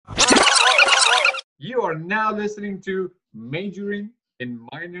You are now listening to Majoring in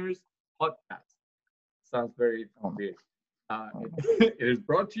Minors podcast. Sounds very Um, weird. um, It is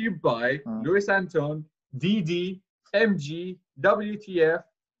brought to you by uh, Louis Anton, DD, MG, WTF,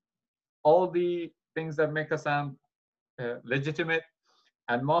 all the things that make us sound legitimate,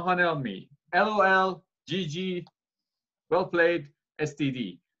 and Mohan Elmi, LOL, GG, well played,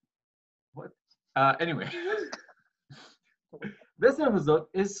 STD. What? Anyway, this episode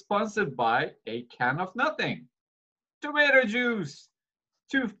is sponsored by A Can of Nothing, tomato juice,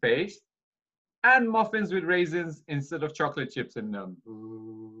 toothpaste, and muffins with raisins instead of chocolate chips in them.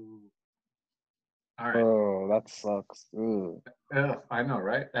 Ooh. All right. oh, that sucks. Ooh. Ugh, I know,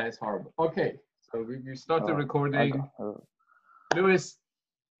 right? That is horrible. Okay, so we started I recording. got, uh, Lewis,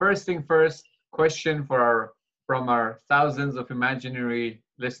 first thing first, question for our from our thousands of imaginary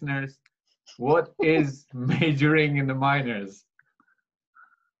listeners. What is majoring in the minors?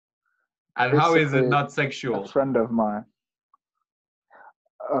 And how is it Basically, not a sexual? friend of mine.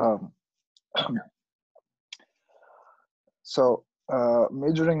 Um,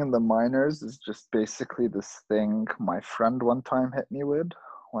 Majoring in the minors is just basically this thing my friend one time hit me with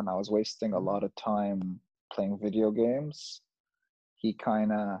when I was wasting a lot of time playing video games. He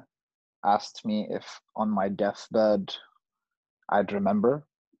kind of asked me if on my deathbed I'd remember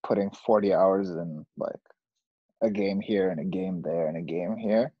putting 40 hours in like a game here and a game there and a game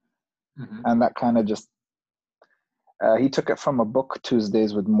here. Mm-hmm. And that kind of just he took it from a book,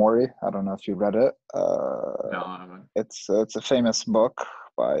 Tuesdays with Maury. I don't know if you read it. No, I haven't. It's a famous book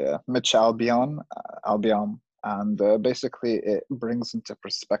by Mitch Albion, and basically it brings into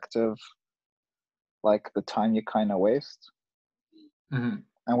perspective like the time you kind of waste. Mm-hmm.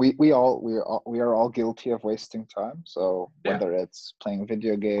 And we are all guilty of wasting time. So Yeah. whether it's playing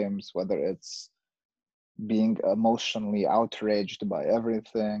video games, whether it's being emotionally outraged by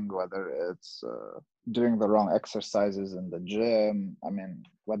everything, whether it's doing the wrong exercises in the gym, I mean,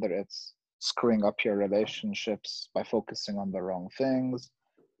 whether it's screwing up your relationships by focusing on the wrong things,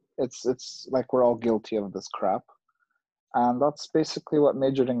 it's like we're all guilty of this crap. And that's basically what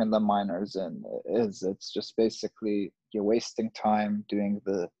majoring in the minors in is. It's just basically you're wasting time doing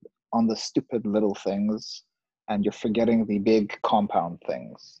the stupid little things, and you're forgetting the big compound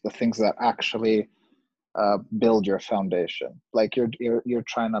things, the things that actually build your foundation. Like you're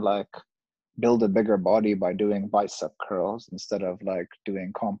trying to like build a bigger body by doing bicep curls instead of like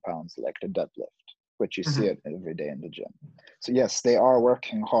doing compounds like the deadlift, which you see Mm-hmm. it every day in the gym. So yes, they are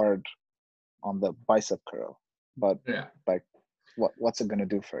working hard on the bicep curl, but Yeah. like what's it going to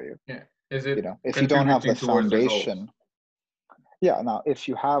do for you? Yeah. Is You it know, if you don't have the contributing towards the goals? foundation. Yeah, now if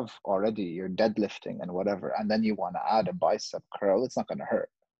you have already your deadlifting and whatever, and then you want to add a bicep curl, it's not going to hurt,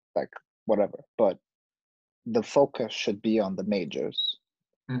 like whatever. But the focus should be on the majors,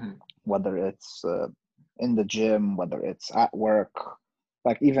 Mm-hmm. whether it's in the gym, whether it's at work.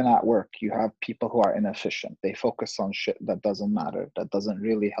 Like even at work, you have people who are inefficient. They focus on shit that doesn't matter, that doesn't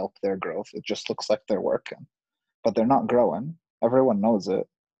really help their growth. It just looks like they're working, but they're not growing. Everyone knows it.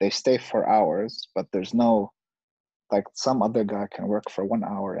 They stay for hours, but there's no, like, some other guy can work for 1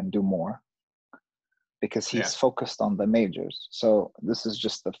 hour and do more because Yeah. he's focused on the majors. So this is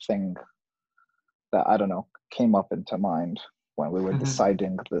just the thing that, I don't know, came up into mind when we were Mm-hmm.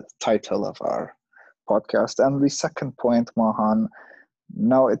 deciding the title of our podcast. And the second point, Mohan,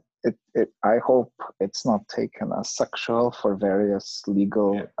 no, I hope it's not taken as sexual for various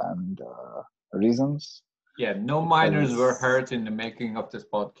legal Yeah. and reasons. Yeah. No minors were Because hurt in the making of this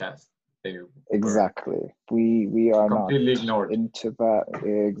podcast. They were exactly, we are not completely ignored. into that.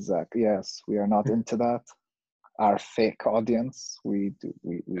 Exactly, yes, we are not into that. Our fake audience, we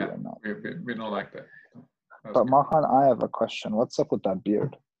Yeah. are not. We don't like that. That's But good. Mahan, I have a question. What's up with that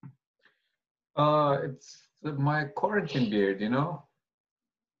beard? It's my quarantine beard, you know?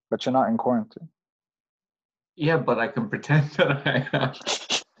 But you're not in quarantine. Yeah, but I can pretend that I am.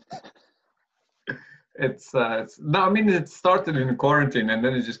 It's no, I mean it started in quarantine and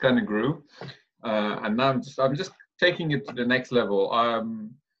then it just kind of grew, and now I'm just taking it to the next level.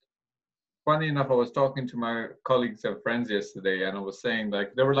 Funny enough, I was talking to my colleagues and friends yesterday, and I was saying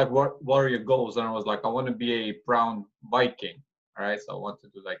like they were like, "What are your goals?" And I was like, "I want to be a brown Viking." All right, so I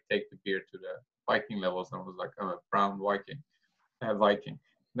wanted to like take the beard to the Viking levels, and I was like, "I'm a brown Viking." Viking.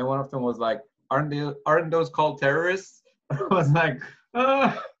 And then one of them was like, aren't those called terrorists?" I was like,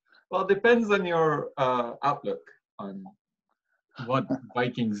 well, it depends on your outlook on what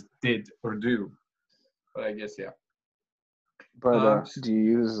Vikings did or do. But I guess yeah. But Um, do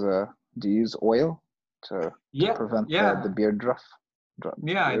you use oil to yeah, prevent the yeah, beard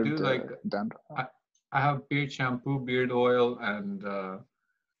yeah. I do beard like dandruff? I, I have beard shampoo, beard oil, and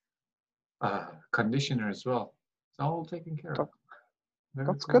conditioner as well. It's all taken care of. That, Very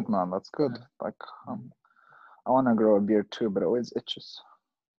that's cool. good, man. That's good. Yeah. Like, I want to grow a beard too, but it always itches.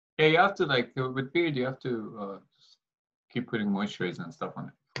 Yeah, you have to like with beard, you have to just keep putting moisturizer and stuff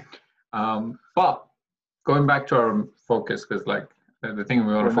on it. But going back to our focus, because like the thing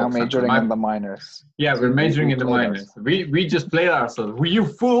we want We're to now focus on. majoring in the minors. Yeah, we're majoring we in the played minors. ourselves. We just played ourselves. You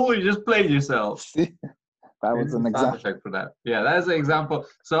fool! You just played yourself. See, that was an Sound example. effect for that. Yeah, that is an example.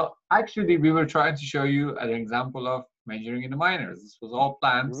 So actually, we were trying to show you an example of majoring in the minors. This was all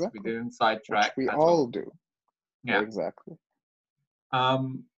planned. Exactly. We didn't Which sidetrack we at all all. do. Yeah. Exactly.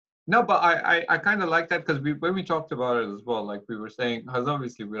 No, but I kind of like that because when we talked about it as well, like we were saying, because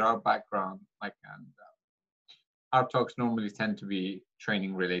obviously with our background, like and our talks normally tend to be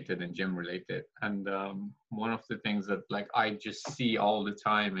training related and gym related. And one of the things that like I just see all the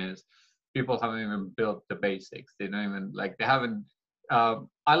time is people haven't even built the basics. They don't even like they haven't.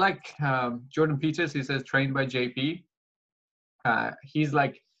 I like Jordan Peters. He says trained by JP. He's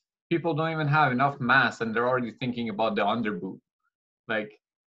like people don't even have enough mass and they're already thinking about the underboob. Like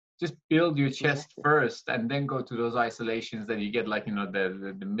just build your chest first and then go to those isolations that you get like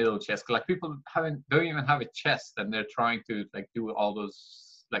the middle chest. Like people don't even have a chest and they're trying to like do all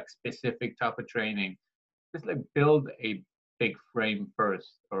those like specific type of training. Just like build a big frame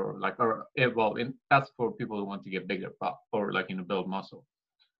first, or that's for people who want to get bigger, but or like build muscle.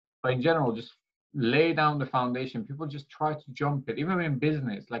 But in general, just lay down the foundation. People just try to jump it, even in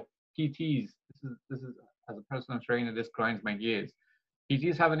business, like PTs. This is as a personal trainer, this grinds my gears.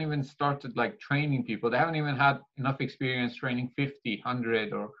 PTs haven't even started like training people. They haven't even had enough experience training 50,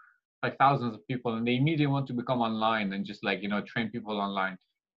 100 or like thousands of people. And they immediately want to become online and just like, train people online.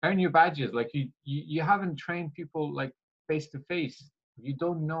 Earn your badges. Like you haven't trained people like face to face. You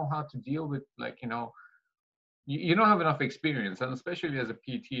don't know how to deal with like, you don't have enough experience. And especially as a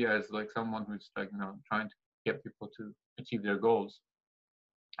PT, as like someone who's like, trying to get people to achieve their goals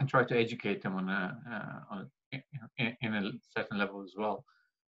and try to educate them in a certain level as well.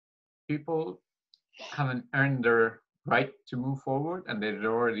 People haven't earned their right to move forward, and they're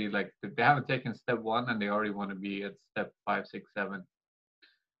already like they haven't taken step 1, and they already want to be at step 5, 6, 7.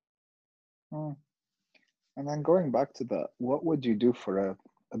 And then going back to what would you do for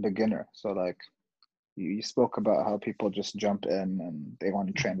a beginner? So like you spoke about how people just jump in and they want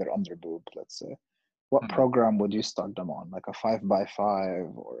to train their underboob, let's say. What program would you start them on? Like a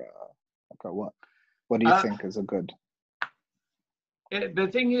 5x5 or like a what? What do you think is a good? The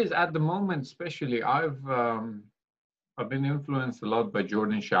thing is, at the moment, especially, I've been influenced a lot by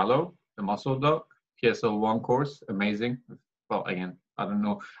Jordan Shallow, the Muscle Dog PSL1 course. Amazing. Well, again, I don't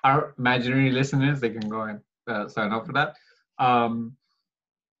know. Our imaginary listeners, they can go and sign up for that.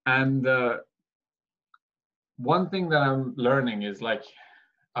 And one thing that I'm learning is like,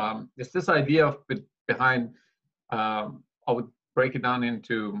 it's this idea of behind, I would break it down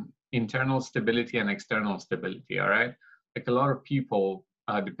into internal stability and external stability, all right? Like a lot of people,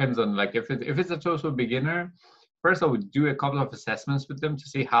 depends on like, if it's a total beginner, first I would do a couple of assessments with them to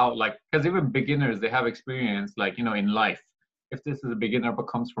see how like, because even beginners, they have experience like, in life. If this is a beginner but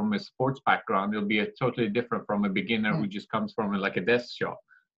comes from a sports background, it'll be a totally different from a beginner who just comes from like a desk job.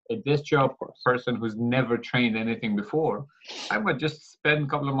 A desk job person who's never trained anything before, I would just spend a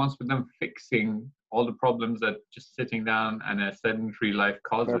couple of months with them fixing all the problems that just sitting down and a sedentary life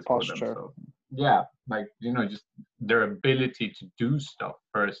causes for them. So yeah, like just their ability to do stuff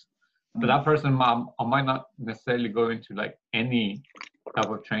first. So that person, I might not necessarily go into like any type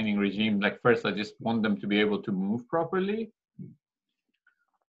of training regime. Like first, I just want them to be able to move properly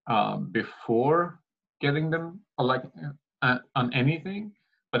before getting them like on anything.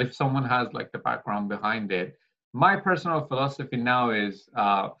 But if someone has like the background behind it, my personal philosophy now is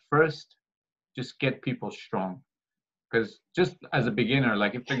first, just get people strong. Because just as a beginner,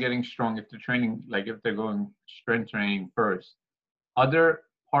 like if they're getting strong, if they're training, like if they're going strength training first, other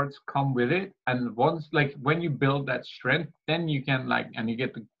parts come with it. And once, like when you build that strength, then you can like, and you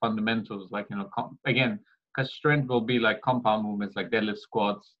get the fundamentals, like, again, because strength will be like compound movements, like deadlift,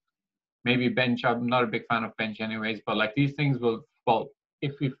 squats, maybe bench. I'm not a big fan of bench anyways, but like these things will fall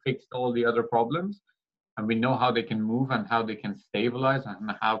if we fixed all the other problems and we know how they can move and how they can stabilize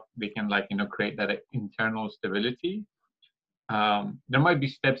and how they can like, create that internal stability. There might be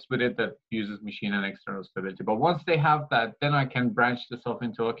steps with it that uses machine and external stability, but once they have that, then I can branch this off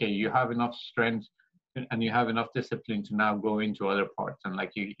into, okay, you have enough strength and you have enough discipline to now go into other parts. And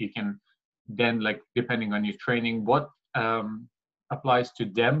like you can then, like, depending on your training, what applies to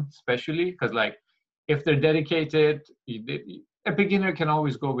them, especially because like if they're dedicated, a beginner can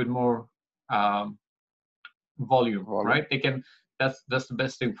always go with more volume, right? They can that's the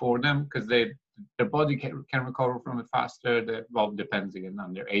best thing for them, because their body can recover from it faster. Well, depends again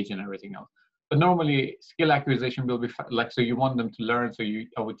on their age and everything else. But normally, skill acquisition will be like, so you want them to learn, so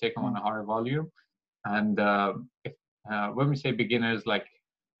I would take them on a higher volume. And when we say beginners, like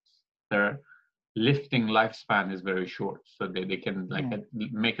their lifting lifespan is very short, so they can like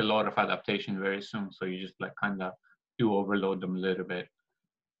make a lot of adaptation very soon. So you just like kind of do overload them a little bit.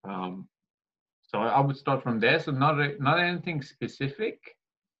 So I would start from there. So not anything specific.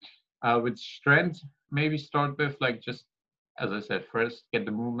 With strength, maybe start with like just, as I said, first get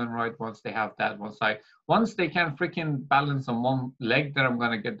the movement right. Once they have that, once they can freaking balance on one leg, then I'm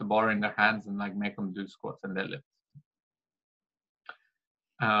gonna get the bar in their hands and like make them do squats and deadlifts.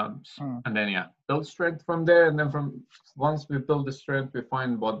 And then build strength from there, and then from once we build the strength, we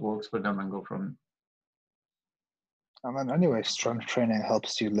find what works for them and go from. And then anyway, strength training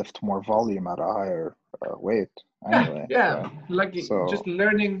helps you lift more volume at a higher weight. Anyway, yeah. Right? Like just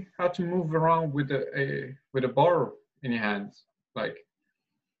learning how to move around with a bar in your hands, like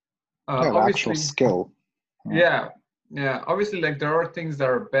the actual skill. Yeah. Obviously, like there are things that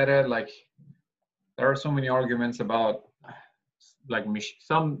are better. Like there are so many arguments about like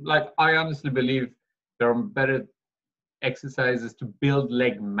I honestly believe there are better exercises to build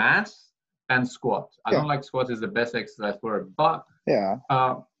leg mass than squat. I don't like squat is the best exercise for it, but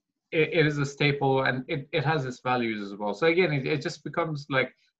it is a staple, and it has its values as well. So again, it just becomes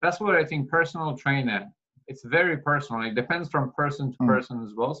like, that's what I think personal trainer, it's very personal. It depends from person to person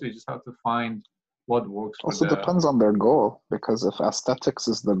as well. So you just have to find what works for also depends on their goal, because if aesthetics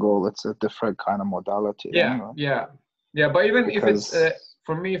is the goal, it's a different kind of modality. But even if it's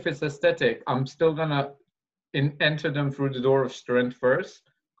for me, if it's aesthetic, I'm still gonna enter them through the door of strength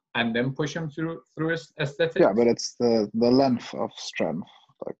first, and then push them through aesthetics. Yeah, but it's the length of strength.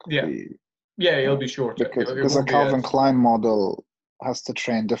 Like it'll be shorter. Because a Calvin Klein model has to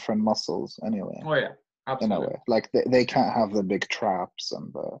train different muscles anyway. Oh yeah, absolutely. In a way, like they can't have the big traps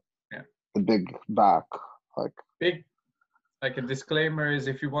and the big back. Like a disclaimer is,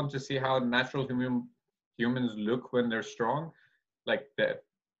 if you want to see how natural humans look when they're strong, like the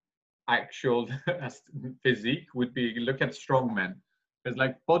actual physique would be, look at strong men. Because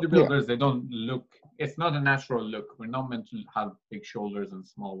like bodybuilders, they don't look, it's not a natural look. We're not meant to have big shoulders and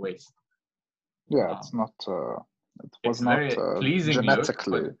small waist. Yeah, it's not, it was not pleasing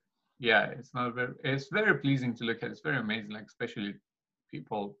genetically. Look, it's very pleasing to look at. It's very amazing, like especially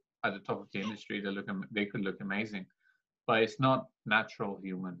people at the top of the industry, they could look amazing. But it's not natural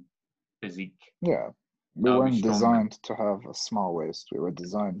human physique. Yeah, we weren't designed to have a small waist. We were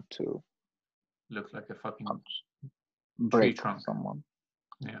designed to look like a fucking break someone.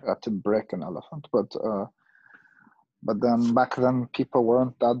 To break an elephant. But then back then people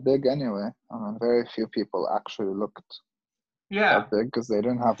weren't that big anyway. I mean, very few people actually looked that big, because they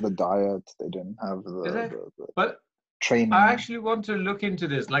didn't have the diet, they didn't have the training. I actually want to look into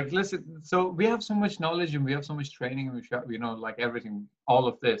this. Like, listen, so we have so much knowledge and we have so much training, and we know, like everything, all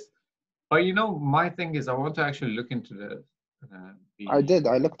of this. But my thing is, I want to actually look into I did.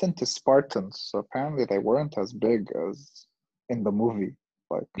 I looked into Spartans. So apparently they weren't as big as in the movie.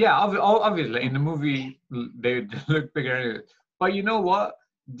 Like, obviously in the movie they look bigger. But you know what?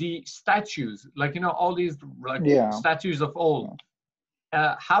 The statues, like all these statues of old.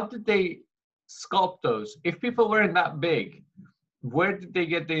 How did they sculpt those? If people weren't that big, where did they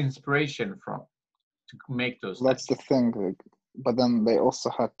get the inspiration from to make those? That's the thing. Like, but then they also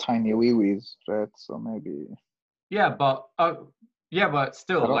had tiny wee-wees, right? So maybe. Yeah, but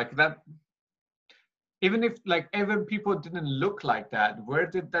still, like that. Even if even people didn't look like that, where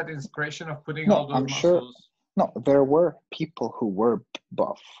did that inspiration of putting all those muscles? No, there were people who were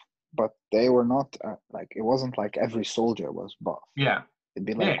buff, but they were not it wasn't like every soldier was buff. Yeah, it'd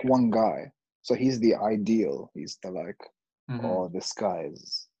be like one guy. So he's the ideal. He's the oh, this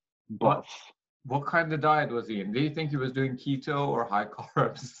guy's buff. What kind of diet was he in? Do you think he was doing keto or high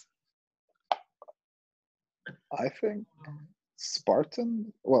carbs? I think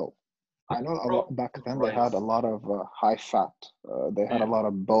Spartan. Well, I know back then they had a lot of high fat. They had a lot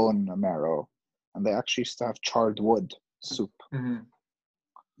of bone marrow, and they actually used to have charred wood soup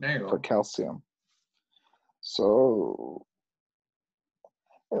for calcium. So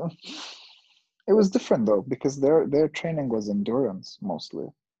it was different though, because their training was endurance mostly.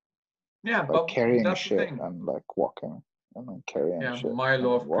 Yeah, but carrying shit and walking and then carrying shit.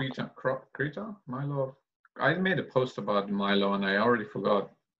 Milo of Creta. Milo of. I made a post about Milo and I already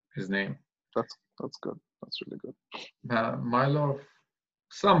forgot his name. That's good. That's really good. Milo of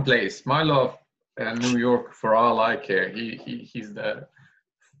someplace. Milo of New York, for all I care. He's I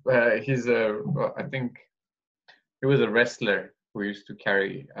think he was a wrestler who used to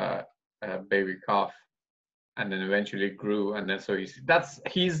carry a baby calf, and then eventually grew, and then so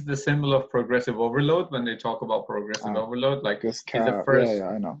he's the symbol of progressive overload when they talk about progressive overload. Like This he's the cow, first, yeah,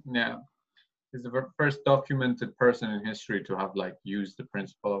 I know. yeah, he's the first documented person in history to have like used the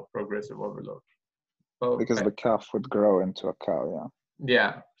principle of progressive overload. So, Because the calf would grow into a cow,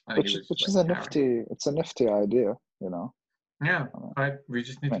 yeah, and he which was which like is a nifty idea, you know. Yeah, right. We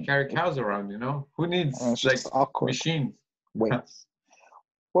just need to carry cows around, you know. Who needs it's like just awkward machines? weights.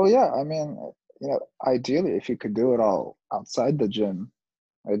 Well, yeah, I mean, you know, ideally, if you could do it all outside the gym,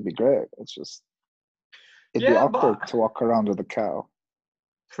 it'd be great. It's just it'd be Yeah, awkward but to walk around with a cow.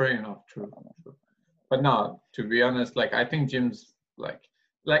 fair enough, true. But no, to be honest, like I think gyms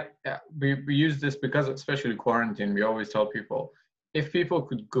we use this because especially quarantine, we always tell people if people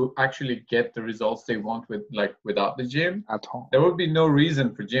could go actually get the results they want with like without the gym, At home. there would be no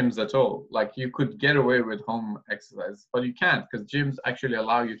reason for gyms at all. Like you could get away with home exercise, but you can't because gyms actually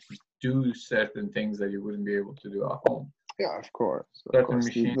allow you to do certain things that you wouldn't be able to do at home. Yeah, of course. Certain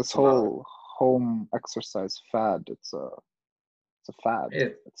machines This allow it. whole home exercise fad, it's a fad.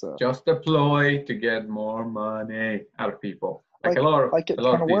 It's just a ploy to get more money out of people. Like it a lot of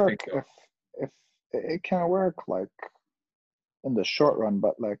can these work things. if it can work like in the short run,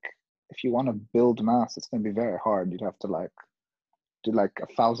 but like if you want to build mass, it's gonna be very hard. You'd have to like do like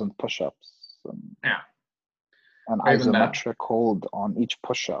 1,000 push-ups and Yeah. an Even isometric hold on each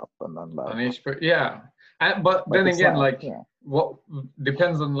push-up, and then like on each, yeah. But like then again, not, like yeah. what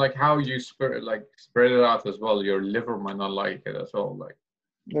depends on like how you spread it out as well. Your liver might not like it as well. Like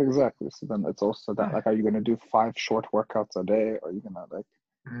Exactly. So then it's also that like, are you gonna do 5 short workouts a day? Or are you gonna like?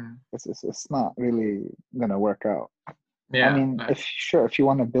 It's not really gonna work out. Yeah. I mean, if you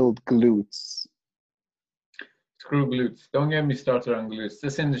want to build glutes. Screw glutes. Don't get me started on glutes.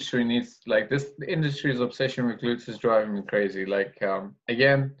 This industry's obsession with glutes is driving me crazy. Like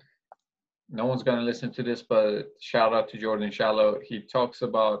again, no one's gonna listen to this, but shout out to Jordan Shallow. He talks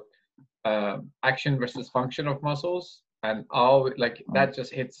about action versus function of muscles, and that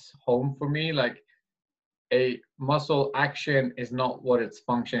just hits home for me. Like a muscle action is not what its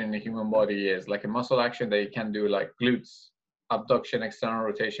function in the human body is. Like a muscle action that you can do, like glutes, abduction, external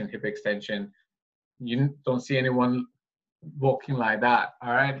rotation, hip extension. You don't see anyone walking like that.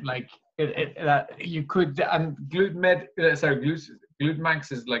 All right, like you could. And glute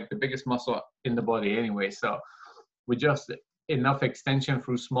max is like the biggest muscle in the body anyway. So with just enough extension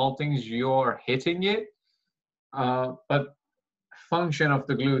through small things, you're hitting it. But function of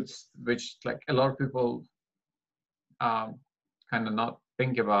the glutes, which like a lot of people kind of not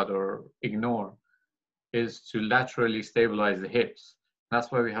think about or ignore, is to laterally stabilize the hips.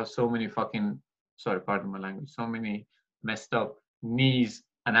 That's why we have so many pardon my language, so many messed up knees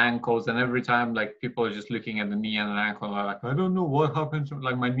and ankles. And every time like people are just looking at the knee and an ankle, are like, I don't know what happened to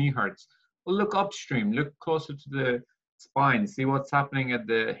like my knee hurts. Well, look upstream, look closer to the spine, see what's happening at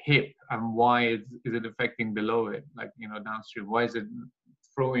the hip and why is it affecting below it, like, you know, downstream. Why is it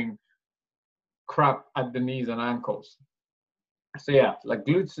throwing crap at the knees and ankles? So yeah, like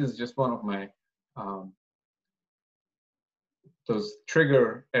glutes is just one of my those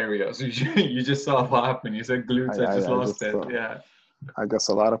trigger areas. You just saw what happened. You said glutes. I just lost it. Yeah. I guess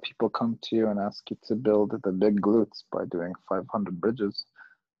a lot of people come to you and ask you to build the big glutes by doing 500 bridges.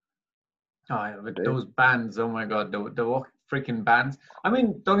 Oh, yeah, with those bands, oh my God, the freaking bands. I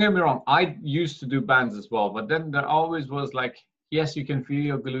mean, don't get me wrong, I used to do bands as well, but then there always was like, yes, you can feel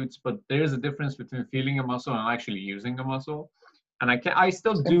your glutes, but there's a difference between feeling a muscle and actually using a muscle. And I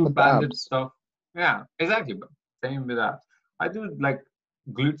still do banded stuff. Yeah, exactly. But same with that. I do like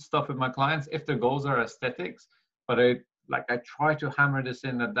glute stuff with my clients if the goals are aesthetics, but I try to hammer this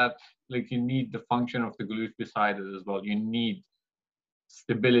in that like you need the function of the glute beside it as well. You need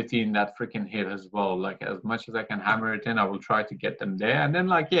stability in that freaking hip as well. Like as much as I can hammer it in, I will try to get them there. And then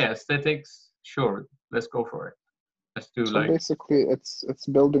like, yeah, aesthetics, sure, let's go for it. Let's do so basically it's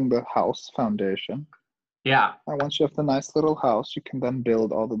building the house foundation. Yeah. And once you have the nice little house, you can then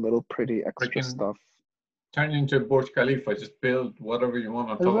build all the little pretty extra stuff. Turn into Burj Khalifa, just build whatever you want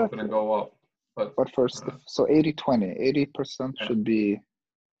on top of it and go up. But first, so 80-20, 80% should be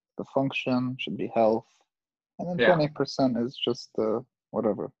the function, should be health. And then 20% is just the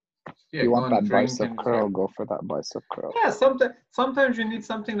whatever. Yeah, you want that bicep curl, go for that bicep curl. Yeah, sometimes you need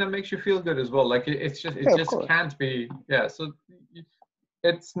something that makes you feel good as well. Like it just can't be. Yeah, so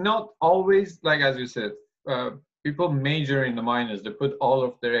it's not always like, as you said, people major in the minors. They put all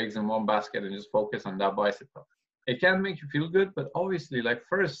of their eggs in one basket and just focus on that bicep curl. It can make you feel good, but obviously, like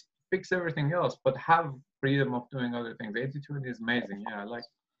first fix everything else, but have freedom of doing other things. 80-20 is amazing. Yeah, I like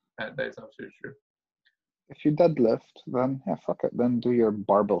that. That is absolutely true. if you deadlift, then yeah, fuck it. Then do your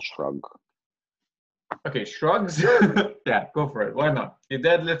barbell shrug. Okay, shrugs. Yeah, go for it. Why not? You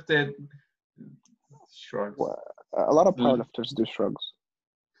deadlifted, shrugs. Well, a lot of powerlifters do shrugs.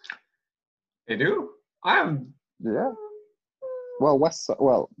 They do? I'm Yeah. Well, West Side.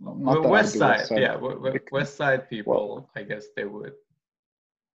 Well, not that I West do Side. West Side. Yeah, West Side people. Well, I guess they would.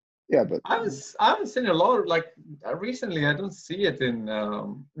 yeah, but I haven't seen a lot of like recently. I don't see it in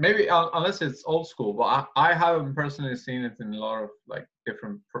maybe unless it's old school, but I haven't personally seen it in a lot of like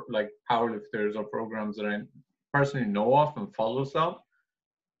different like powerlifters or programs that I personally know of and follow some.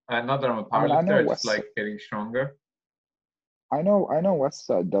 Not that I'm a I mean, I know powerlifter, I just West. like getting stronger. I know West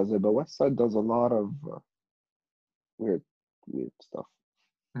Side does it, but West Side does a lot of weird, weird stuff.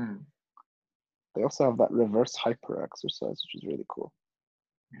 Hmm. They also have that reverse hyper exercise, which is really cool.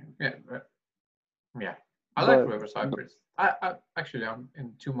 Yeah, yeah. I like But, reverse but hybrids. Actually I'm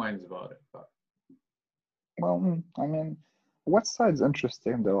in two minds about it, but well, I mean, West Side's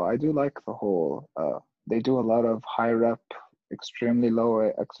interesting though. I do like the whole. They do a lot of high rep, extremely low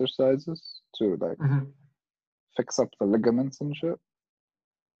exercises to like Mhm. fix up the ligaments and shit.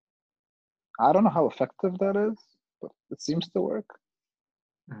 I don't know how effective that is, but it seems to work.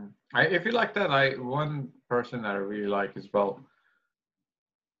 If you like that, one person that I really like as well,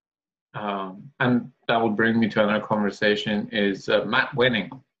 and that will bring me to another conversation is Matt Wenning.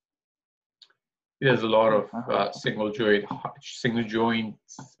 He does a lot of single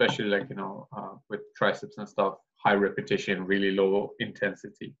joints, especially like with triceps and stuff, high repetition, really low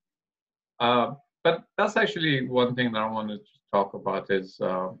intensity. But that's actually one thing that I wanted to talk about is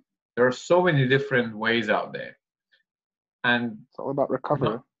there are so many different ways out there, and It's all about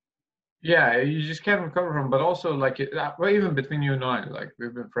recovery. yeah, you just can't recover from. But also, like, well, even between you and I, like,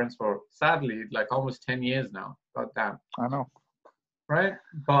 we've been friends for sadly like almost 10 years now. God damn. I know. Right?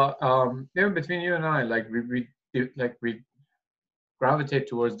 But even between you and I, like, we gravitate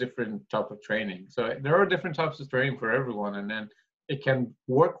towards different type of training. So there are different types of training for everyone, and then it can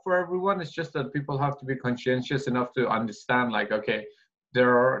work for everyone. It's just that people have to be conscientious enough to understand, like, okay,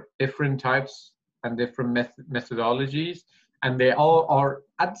 there are different types and different methodologies, and they all are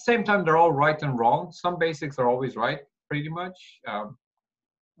at the same time they're all right and wrong. Some basics are always right, pretty much.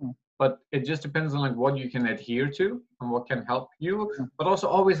 But it just depends on like what you can adhere to and what can help you, but also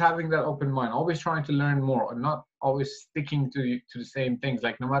always having that open mind, always trying to learn more and not always sticking to the same things.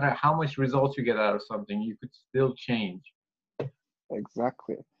 Like no matter how much results you get out of something, you could still change.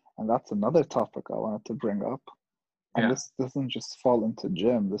 Exactly. And that's another topic I wanted to bring up. And this doesn't just fall into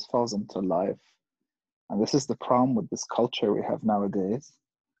gym, this falls into life. And this is the problem with this culture we have nowadays.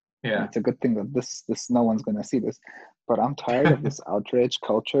 Yeah. And it's a good thing that this no one's gonna see this. But I'm tired of this outrage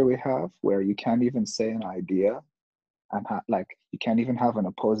culture we have where you can't even say an idea and like you can't even have an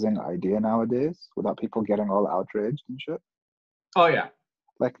opposing idea nowadays without people getting all outraged and shit. Oh yeah.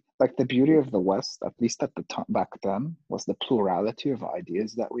 Like the beauty of the West, at least at the time back then, was the plurality of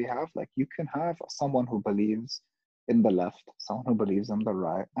ideas that we have. Like you can have someone who believes in the left, someone who believes in the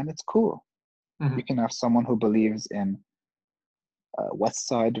right, and it's cool. Mm-hmm. You can have someone who believes in West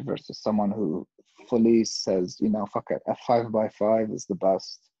Side versus someone who fully says, fuck it, F5x5 is the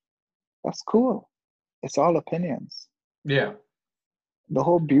best. That's cool. It's all opinions. Yeah. The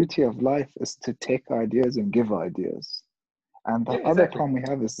whole beauty of life is to take ideas and give ideas. And the other problem we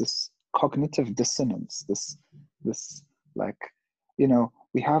have is this cognitive dissonance, this like,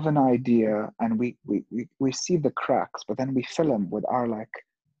 we have an idea and we see the cracks, but then we fill them with our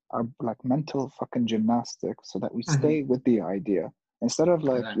mental fucking gymnastics so that we stay with the idea. Instead of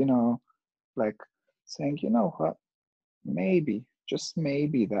like, like saying, you know what, maybe, just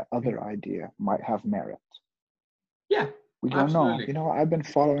maybe that other idea might have merit. Yeah. We don't know. I've been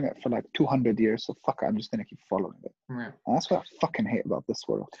following it for like 200 years, so fuck it, I'm just going to keep following it. Yeah. And that's what I fucking hate about this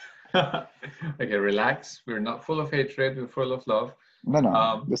world. Okay, relax. We're not full of hatred, we're full of love.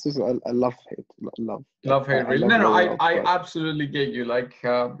 No. This is a love-hate. Love-hate, really. No, I absolutely get you. Like,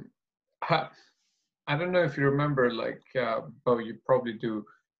 I don't know if you remember, like, oh, you probably do.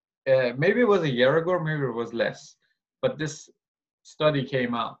 Maybe it was a year ago, or maybe it was less. But this study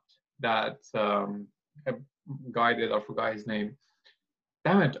came out that a guy did, I forgot his name.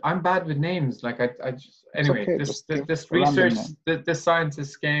 Damn it, I'm bad with names. Like I just anyway. Okay, this research, this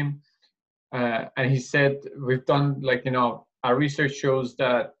scientist came, and he said we've done our research shows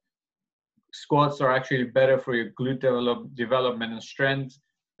that squats are actually better for your glute development and strength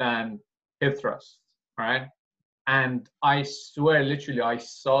than hip thrusts. Right. And I swear, literally, I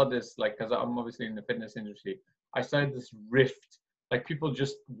saw this, like, because I'm obviously in the fitness industry, I saw this rift. Like, people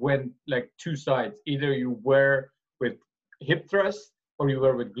just went, like, two sides. Either you were with hip thrust or you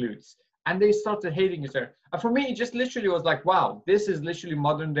were with glutes. and they started hating each other. And for me, it just literally was like, wow, this is literally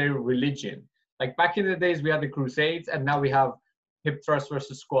modern day religion. Like back in the days, we had the Crusades, and now we have hip thrust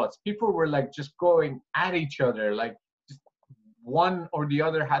versus squats. People were like just going at each other, like just one or the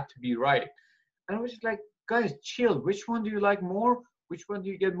other had to be right. And I was just like, guys, chill. Which one do you like more? Which one do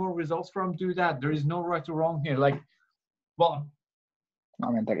you get more results from? Do that. There is no right or wrong here. Like, well,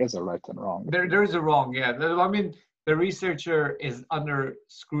 I mean, there is a right and wrong. there is a wrong, yeah. I mean, the researcher is under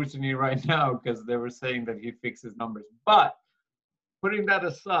scrutiny right now because they were saying that he fixes numbers. But putting that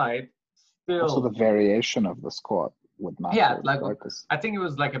aside, still. Also, the variation of the squat would matter. Yeah, like right? I think it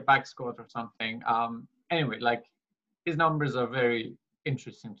was like a back squat or something. Anyway, like his numbers are very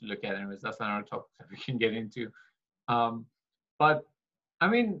interesting to look at. Anyways, that's another topic that we can get into. But I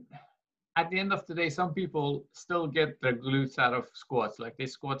mean, at the end of the day, some people still get their glutes out of squats. Like they're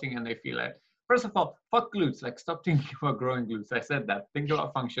squatting and they feel it. First of all, fuck glutes. Like stop thinking about growing glutes. I said that. Think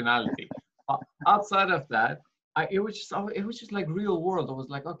about functionality. Outside of that, it was just like real world. I was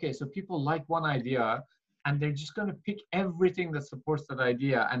like, okay, so people like one idea, and they're just gonna pick everything that supports that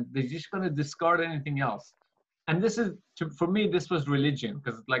idea, and they're just gonna discard anything else. And this is, for me, this was religion,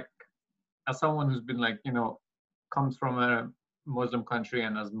 because like, as someone who's been like, comes from a Muslim country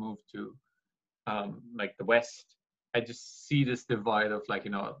and has moved to like the West, I just see this divide of like,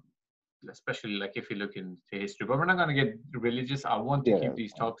 especially like if you look into history. But we're not gonna get religious. I want to keep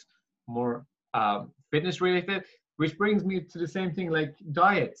these talks more fitness related, which brings me to the same thing like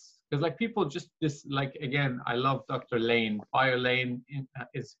diets. Because like people just like, again, I love Dr. Lane, Fire Lane in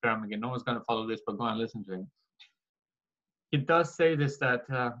Instagram. Again, no one's gonna follow this, but go and listen to him. He does say this, that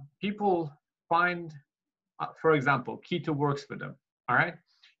people find, for example, keto works for them. All right,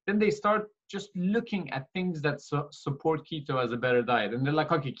 then they start just looking at things that support keto as a better diet, and they're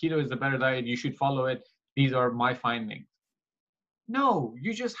like, okay, keto is a better diet, you should follow it. These are my findings. No,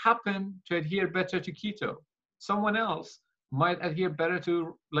 you just happen to adhere better to keto. Someone else might adhere better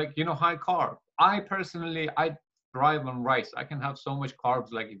to like, high carb. I personally, I thrive on rice. I can have so much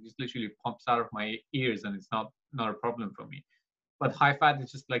carbs, like it just literally pumps out of my ears, and it's not a problem for me. But high fat, it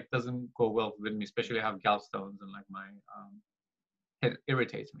just like doesn't go well with me, especially I have gallstones and like my it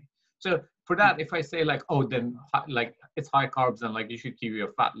irritates me. So for that, if I say like, oh, then like it's high carbs and like you should keep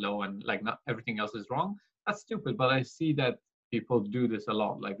your fat low and like not everything else is wrong, that's stupid. But I see that people do this a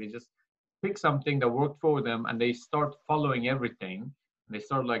lot. Like they just pick something that worked for them and they start following everything. And they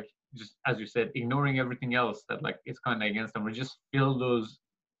start like, just as you said, ignoring everything else that like it's kind of against them. We just fill those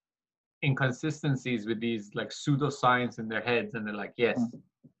inconsistencies with these like pseudoscience in their heads, and they're like, yes,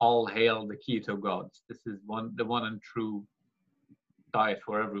 all hail the keto gods. This is the one and true diet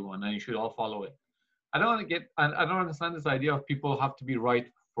for everyone, and you should all follow it. I don't understand this idea of people have to be right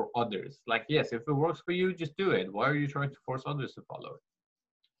for others. Like, yes, if it works for you, just do it. Why are you trying to force others to follow it?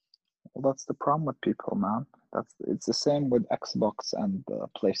 Well, that's the problem with people, man. It's the same with Xbox and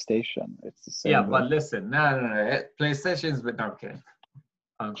PlayStation. It's the same. Yeah, but listen, no. PlayStation's, but okay.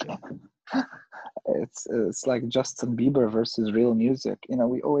 It's like Justin Bieber versus real music.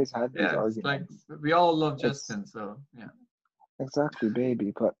 We always had these arguments. Like we all love Justin, so yeah. Exactly,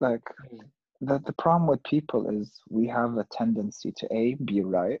 baby. But like the problem with people is we have a tendency to A, be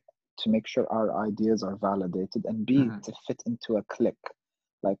right, to make sure our ideas are validated, and B, to fit into a clique.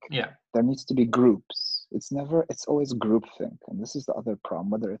 Like there needs to be groups. It's always groupthink. And this is the other problem,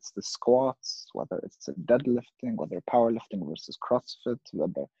 whether it's the squats, whether it's deadlifting, whether powerlifting versus CrossFit,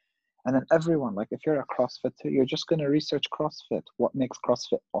 and then everyone, like if you're a CrossFitter, you're just going to research CrossFit. What makes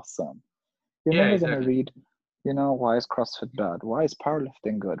CrossFit awesome? You're never going to read, why is CrossFit bad? Why is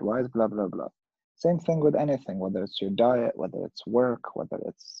powerlifting good? Why is blah, blah, blah. Same thing with anything, whether it's your diet, whether it's work, whether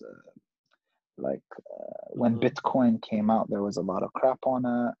it's when Bitcoin came out, there was a lot of crap on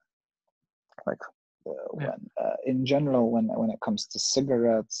it. Like when in general, when it comes to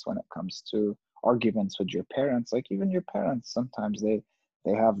cigarettes, when it comes to arguments with your parents, like even your parents, sometimes they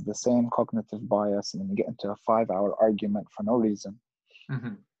have the same cognitive bias, and then you get into a 5-hour argument for no reason.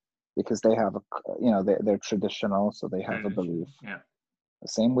 Because they have they're traditional, so they have a belief.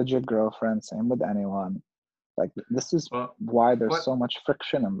 Same with your girlfriend, same with anyone. Like this is why there's so much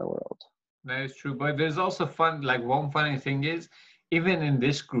friction in the world. That is true, but there's also one funny thing is, even in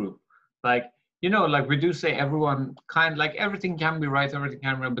this group, like like we do say everyone like everything can be right, everything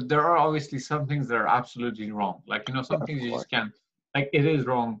can be wrong, but there are obviously some things that are absolutely wrong. Like some things you just can't, like it is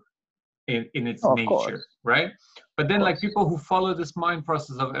wrong in its nature, right? But then like people who follow this mind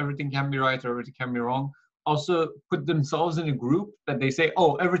process of everything can be right or everything can be wrong also put themselves in a group that they say,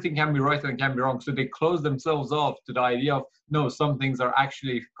 oh, everything can be right and can be wrong. So they close themselves off to the idea of, no, some things are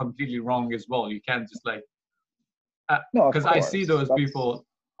actually completely wrong as well. You can't just like, because I see those people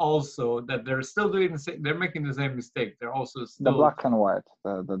also that they're still doing the same. They're making the same mistake. They're also The still black and white,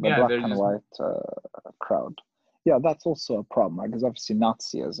 the yeah. black They're and just white crowd. Yeah, that's also a problem, because obviously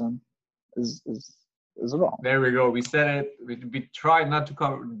Nazism is wrong. there we go. We said it. We tried not to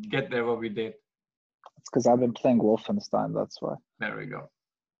get there, but we did. It's because I've been playing Wolfenstein. That's why. There we go.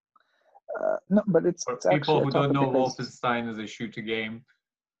 No, but it's For actually people a who don't topic know, because Wolfenstein is a shooter game.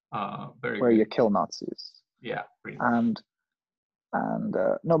 Very where good. you kill Nazis. Yeah, pretty much. And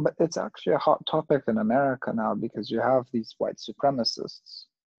no, but it's actually a hot topic in America now, because you have these white supremacists,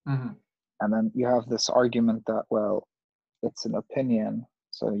 Mm-hmm. and then you have this argument that, well, it's an opinion,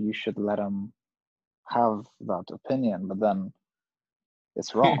 so you should let them have that opinion, but then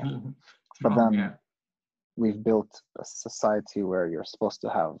it's wrong. But then yeah. we've built a society where you're supposed to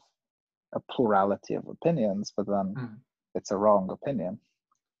have a plurality of opinions, but then it's a wrong opinion.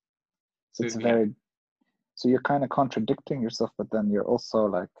 So it's so you're kind of contradicting yourself, but then you're also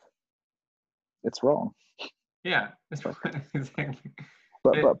like, it's wrong. Yeah, exactly.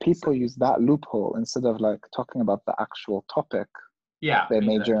 But people use that loophole instead of like talking about the actual topic. Yeah, they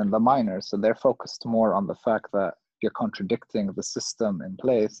major in the minors, so they're focused more on the fact that you're contradicting the system in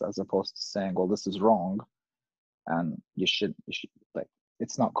place, as opposed to saying, well, this is wrong, and you should like,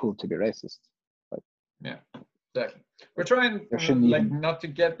 it's not cool to be racist. Like, yeah, exactly. We're trying like not to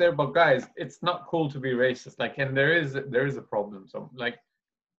get there, but guys, it's not cool to be racist. Like, and there is a problem. So like,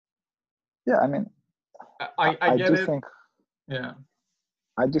 yeah, I mean, I get do it. think, yeah,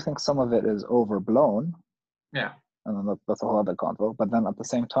 I do think some of it is overblown. Yeah. And then that's a whole other convo. But then at the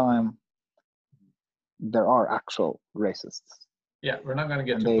same time, there are actual racists. Yeah, we're not going to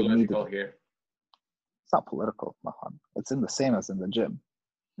get too political here. It's not political, Mahan. It's in the same as in the gym.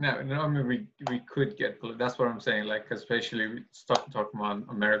 No, I mean, we could get political. That's what I'm saying. Like, especially we talking about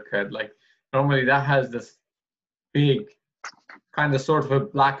America. Like, normally that has this big kind of sort of a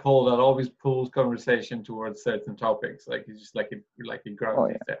black hole that always pulls conversation towards certain topics. Like, it's just like a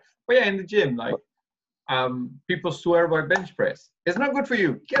gravity there. But yeah, in the gym, like, people swear by bench press. It's not good for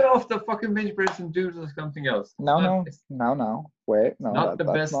you. Get off the fucking bench press and do something else. No. Wait, no. Not the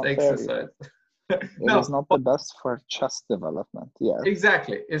best exercise. It is not the best for chest development. Yeah.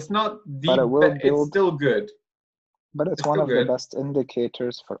 Exactly. It's not the it's still good. But it's one of the best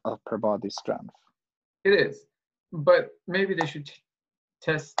indicators for upper body strength. It is. But maybe they should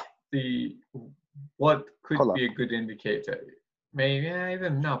test what could be a good indicator. Maybe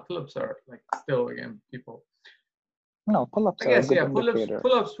even no, pull-ups are like still again people. No, pull-ups are a good indicator.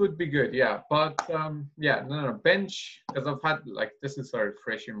 Pull-ups would be good, yeah. But yeah, no, bench, because I've had like this is sort of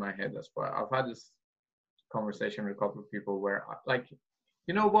fresh in my head. That's why I've had this conversation with a couple of people where like,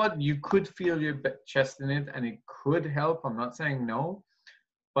 you know what, you could feel your chest in it, and it could help. I'm not saying no,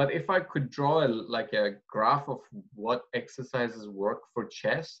 but if I could draw a graph of what exercises work for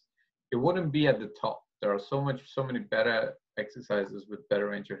chest, it wouldn't be at the top. There are so many better exercises with better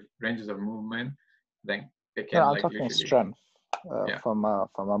ranges of movement than they can. I'm talking strength. From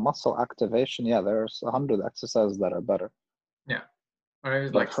a muscle activation, there's 100 exercises that are better. Yeah, or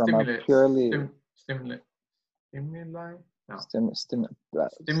it's like stimulate.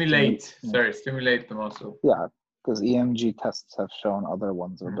 Sorry, stimulate the muscle. Yeah, because EMG tests have shown other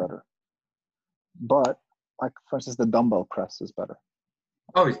ones are better. But like, for instance, the dumbbell press is better.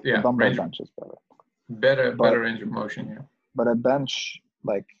 Oh yeah, the dumbbell bench is better. Better range of motion, yeah. But a bench,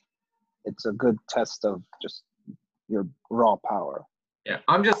 like, it's a good test of just your raw power. Yeah,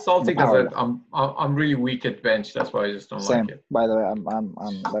 I'm just salty because I'm really weak at bench. That's why I just don't like it. By the way, I'm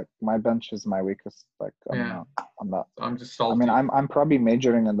like, my bench is my weakest. Like, I'm not. I'm just salty. I mean, I'm probably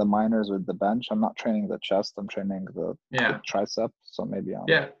majoring in the minors with the bench. I'm not training the chest. I'm training the tricep. So maybe I'm.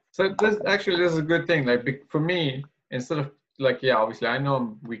 Yeah. So this is a good thing. Like, for me, instead of like, obviously I know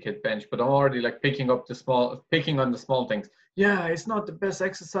I'm weak at bench, but I'm already like picking on the small things. Yeah, it's not the best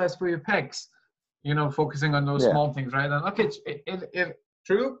exercise for your pecs. You know, focusing on those small things, right? And okay, it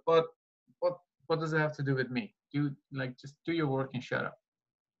true, but what does it have to do with me? Just do your work and shut up.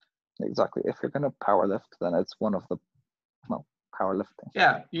 Exactly. If you're gonna power lift, then it's one of the powerlifting.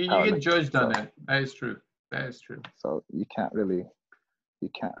 Yeah, you get judged on it. That is true. So you can't really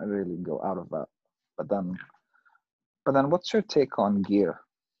go out of that. But then what's your take on gear?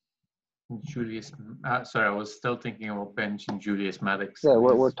 Julius, sorry, I was still thinking about bench and Julius Maddox. Yeah,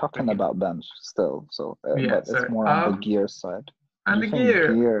 we're talking about bench still, so but it's more on the gear side. And the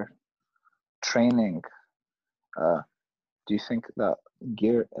gear training. Do you think that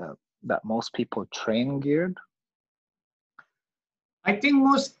gear that most people train geared? I think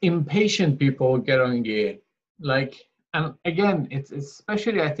most impatient people get on gear. Like, and again, it's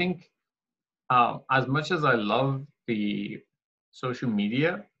especially, I think, as much as I love the social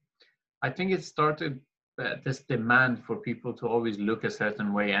media, I think it started this demand for people to always look a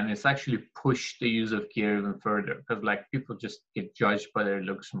certain way, and it's actually pushed the use of gear even further because like people just get judged by their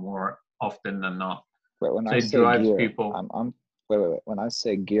looks more often than not. Wait, when So I it say drives gear, people. wait. When I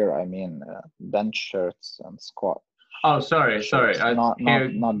say gear, I mean bench shirts and squat Oh, sorry. shirts, not Here,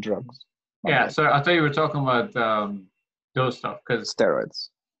 drugs. Not yeah. drugs. Sorry, I thought you were talking about those stuff because Steroids.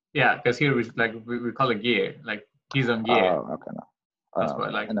 yeah, because here we call it gear. Like he's on gear. Oh, okay, no. That's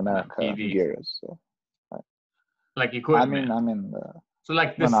what like In America, PD, gear is. Right. like equipment. I mean, So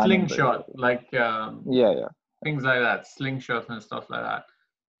like the no, I mean slingshot, like yeah. things like that, slingshot and stuff like that.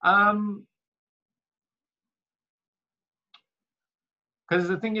 Because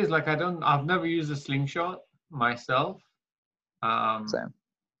the thing is, like, I've never used a slingshot myself. Same.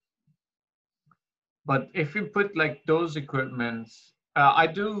 But if you put like those equipments, I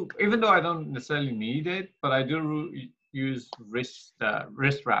do, even though I don't necessarily need it, but I do use wrist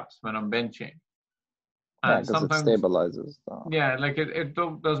wraps when I'm benching. Yeah, And because it sometimes, stabilizes. yeah, like it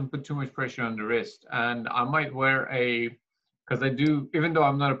doesn't put too much pressure on the wrist. And I might wear because I do, even though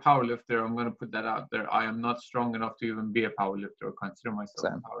I'm not a power lifter, I'm going to put that out there. I am not strong enough to even be a power lifter or consider myself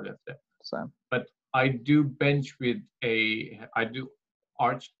Same. a power lifter. Same. But I do bench with I do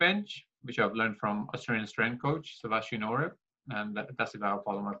arch bench, which I've learned from Australian strength coach, Sebastian Oreb. And that's if I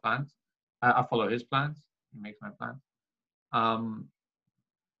follow my plans. I follow his plans. He makes my plans.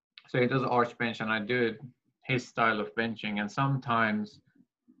 So he does arch bench and I do it his style of benching. And sometimes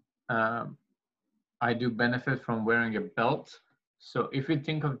I do benefit from wearing a belt. So if you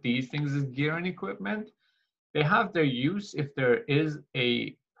think of these things as gear and equipment, they have their use if there is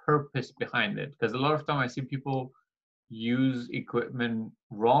a purpose behind it. Because a lot of time I see people use equipment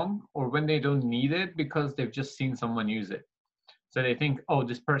wrong or when they don't need it because they've just seen someone use it. So they think, oh,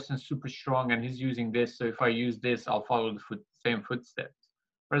 this person's super strong and he's using this. So if I use this, I'll follow the same footsteps.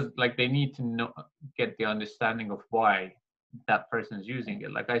 Whereas like they need to get the understanding of why that person's using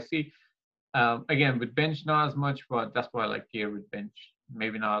it. Like I see, again, with bench, not as much, but that's why I like gear with bench.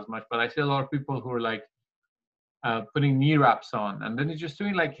 Maybe not as much, but I see a lot of people who are like putting knee wraps on and then they're just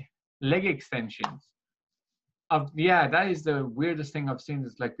doing like leg extensions. Yeah, that is the weirdest thing I've seen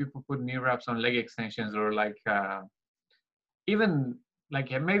is like people put knee wraps on leg extensions or like even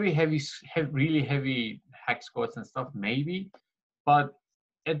like maybe really heavy hack squats and stuff, maybe, but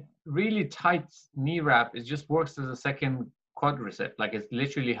it really tight knee wrap, it just works as a second quadricep. Like it's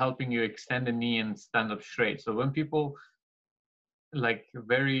literally helping you extend the knee and stand up straight. So when people like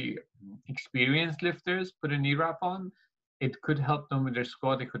very experienced lifters put a knee wrap on, it could help them with their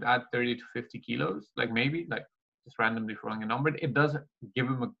squat. It could add 30 to 50 kilos, like maybe like just randomly throwing a number. It does give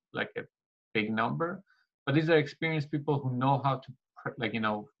them a big number, but these are experienced people who know how to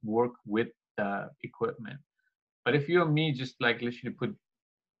work with the equipment. But if you and me just like literally put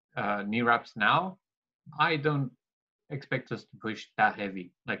knee wraps now, I don't expect us to push that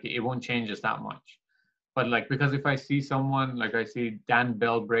heavy. Like it won't change us that much. But like because if I see someone like I see Dan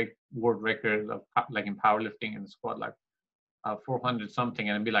Bell break world record of like in powerlifting and squat like 400 something,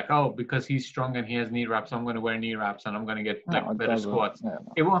 and be like, oh, because he's strong and he has knee wraps, I'm going to wear knee wraps and I'm going to get like better squats. Yeah.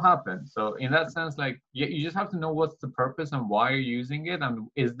 It won't happen. So in that sense, like you just have to know what's the purpose and why you're using it and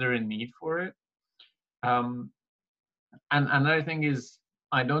is there a need for it. And another thing is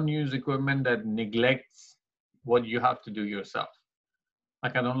I don't use equipment that neglects what you have to do yourself.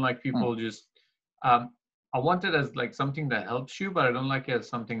 Like I don't like people just I want it as like something that helps you, but I don't like it as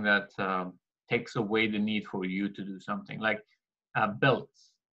something that takes away the need for you to do something. Like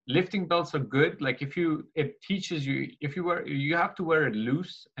belts. Lifting belts are good. Like it teaches you, you have to wear it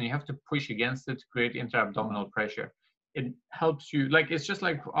loose and you have to push against it to create intra-abdominal pressure. It helps you, like it's just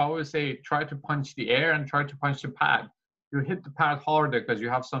like I always say, try to punch the air and try to punch the pad. You hit the pad harder because you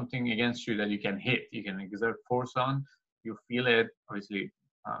have something against you that you can hit. You can exert force on. You feel it, obviously,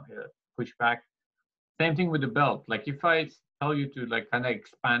 push back. Same thing with the belt. Like if I tell you to like kind of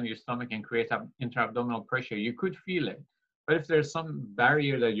expand your stomach and create intra-abdominal pressure, you could feel it. But if there's some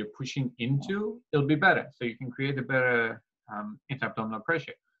barrier that you're pushing into, it'll be better. So you can create a better intra-abdominal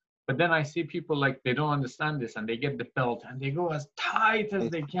pressure. But then I see people like they don't understand this and they get the belt and they go as tight as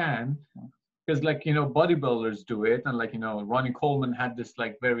they can. Because like, bodybuilders do it. And like, Ronnie Coleman had this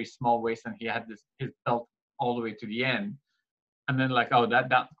like very small waist and he had his belt all the way to the end. And then like, oh,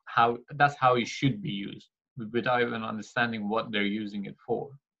 that's how it should be used without even understanding what they're using it for.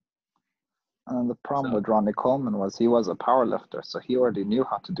 And the problem with Ronnie Coleman was he was a power lifter, so he already knew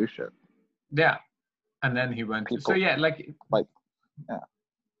how to do shit. Yeah. And then he went so yeah,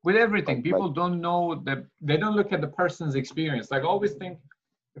 with everything, people don't know that they don't look at the person's experience. Like I always think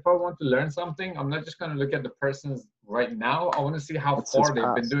if I want to learn something, I'm not just going to look at the person's right now. I want to see how It's his far they've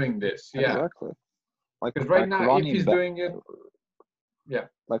been past. doing this. Yeah. Exactly. Because right Like now, if Ronnie he's doing it, yeah.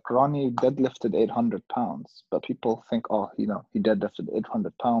 like Ronnie deadlifted 800 pounds, but people think, oh, you know, he deadlifted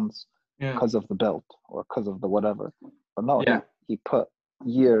 800 pounds Yeah. because of the belt or because of the whatever. But no, Yeah. he put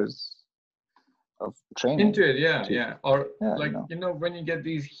years of training Into it, yeah, to, yeah. Or yeah, like, you know. you know, when you get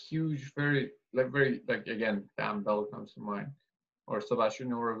these huge, very, like again, Dan Bell comes to mind, or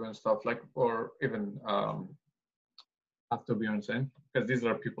Sebastian Oregon and stuff, like, or even After Bjornsen, because these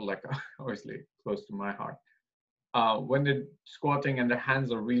are people like obviously close to my heart. When they're squatting and their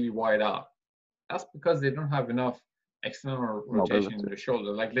hands are really wide up, that's because they don't have enough external rotation in Mobility. their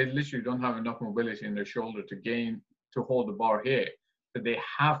shoulder. Like they literally don't have enough mobility in their shoulder to hold the bar here. So they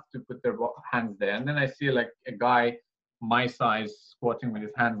have to put their hands there. And then I see like a guy my size squatting with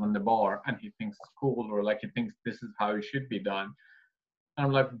his hands on the bar, and he thinks it's cool, or like he thinks this is how it should be done. And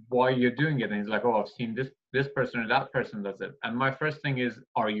I'm like, why are you doing it? And he's like, oh, I've seen this person or that person does it. And my first thing is,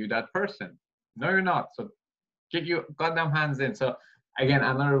 are you that person? No, you're not. So get your goddamn hands in. So again,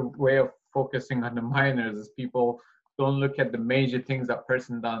 another way of focusing on the minors is people don't look at the major things that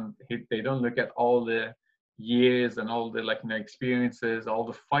person done. They don't look at all the years and all the, like, you know, experiences, all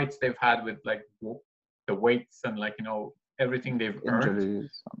the fights they've had with like the weights and, like, you know, everything they've earned.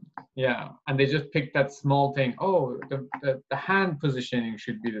 Injuries. Yeah, and they just pick that small thing. Oh, the hand positioning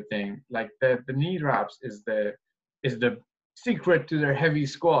should be the thing. Like the knee wraps is the secret to their heavy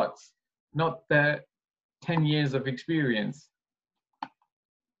squats, not the 10 years of experience.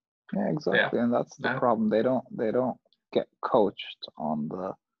 Yeah, exactly. And that's the problem. They don't get coached on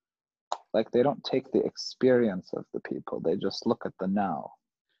the, like, they don't take the experience of the people. They just look at the now.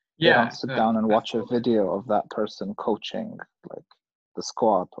 They don't sit down and watch a video of that person coaching, like the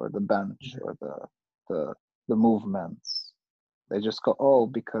squat or the bench or the movements. They just go, oh,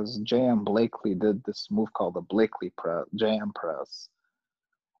 because J.M. Blakely did this move called the Blakely press, J.M. press.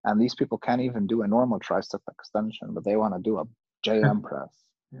 And these people can't even do a normal tricep extension, but they want to do a J.M. press,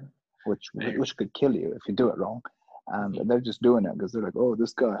 which could kill you if you do it wrong. And they're just doing it because they're like, oh,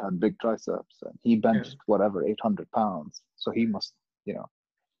 this guy had big triceps and he benched whatever 800 pounds, so he must, you know.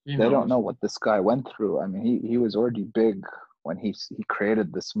 They don't know what this guy went through. I mean, he was already big when he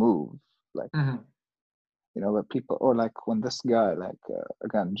created this move, like, you know. But people, or like when this guy, like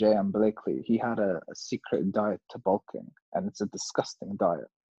again, J.M. Blakely, he had a secret diet to bulking, and it's a disgusting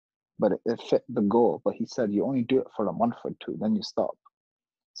diet, but it fit the goal. But he said you only do it for a month or two, then you stop.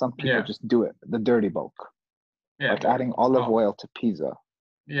 Some people just do it, the dirty bulk, like adding olive oil to pizza.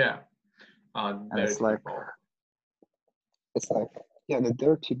 Yeah, and it's like, yeah, the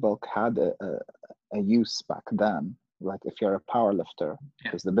dirty bulk had a use back then. Like if you're a power lifter,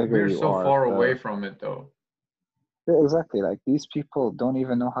 because the bigger you are, we're so far away from it though. Yeah, exactly. Like these people don't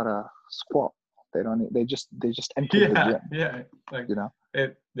even know how to squat. They just enter the gym. Yeah, like, you know,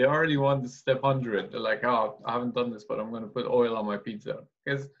 they already want the step 100. They're like, oh, I haven't done this, but I'm going to put oil on my pizza.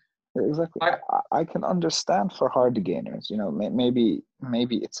 Because exactly, I can understand for hard gainers. You know, maybe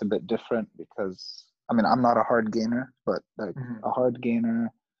it's a bit different because, I mean, I'm not a hard gainer, but like a hard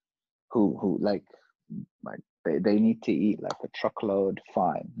gainer who like they need to eat like a truckload,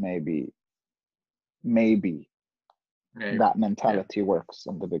 fine, maybe that mentality works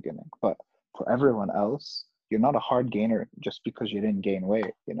in the beginning. But for everyone else, you're not a hard gainer just because you didn't gain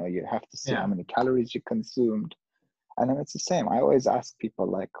weight. You know, you have to see how many calories you consumed. And then it's the same. I always ask people,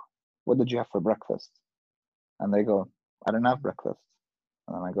 like, what did you have for breakfast? And they go, I didn't have breakfast.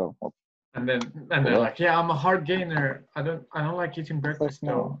 And then I go, well, and they're like, yeah, I'm a hard gainer. I don't like eating breakfast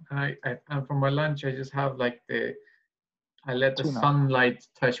though. And and for my lunch I just have like I let the sunlight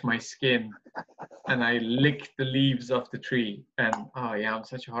touch my skin and I lick the leaves off the tree. And oh yeah, I'm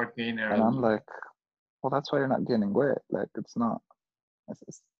such a hard gainer. And I'm like, well, that's why you're not gaining weight. Like it's not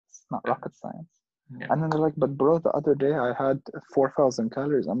rocket science. Yeah. And then they're like, but bro, the other day I had 4,000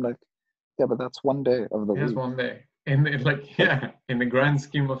 calories. I'm like, yeah, but that's one day of the week. That's one day. In the grand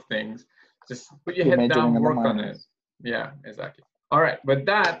scheme of things, just put your head down, work on it. Yeah, exactly. All right, but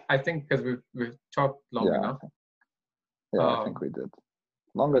that, I think, because we've talked long enough. I think we did.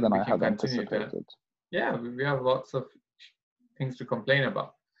 Longer than I had anticipated. Yeah, we have lots of things to complain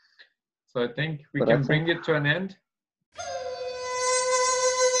about. So I think we can bring it to an end.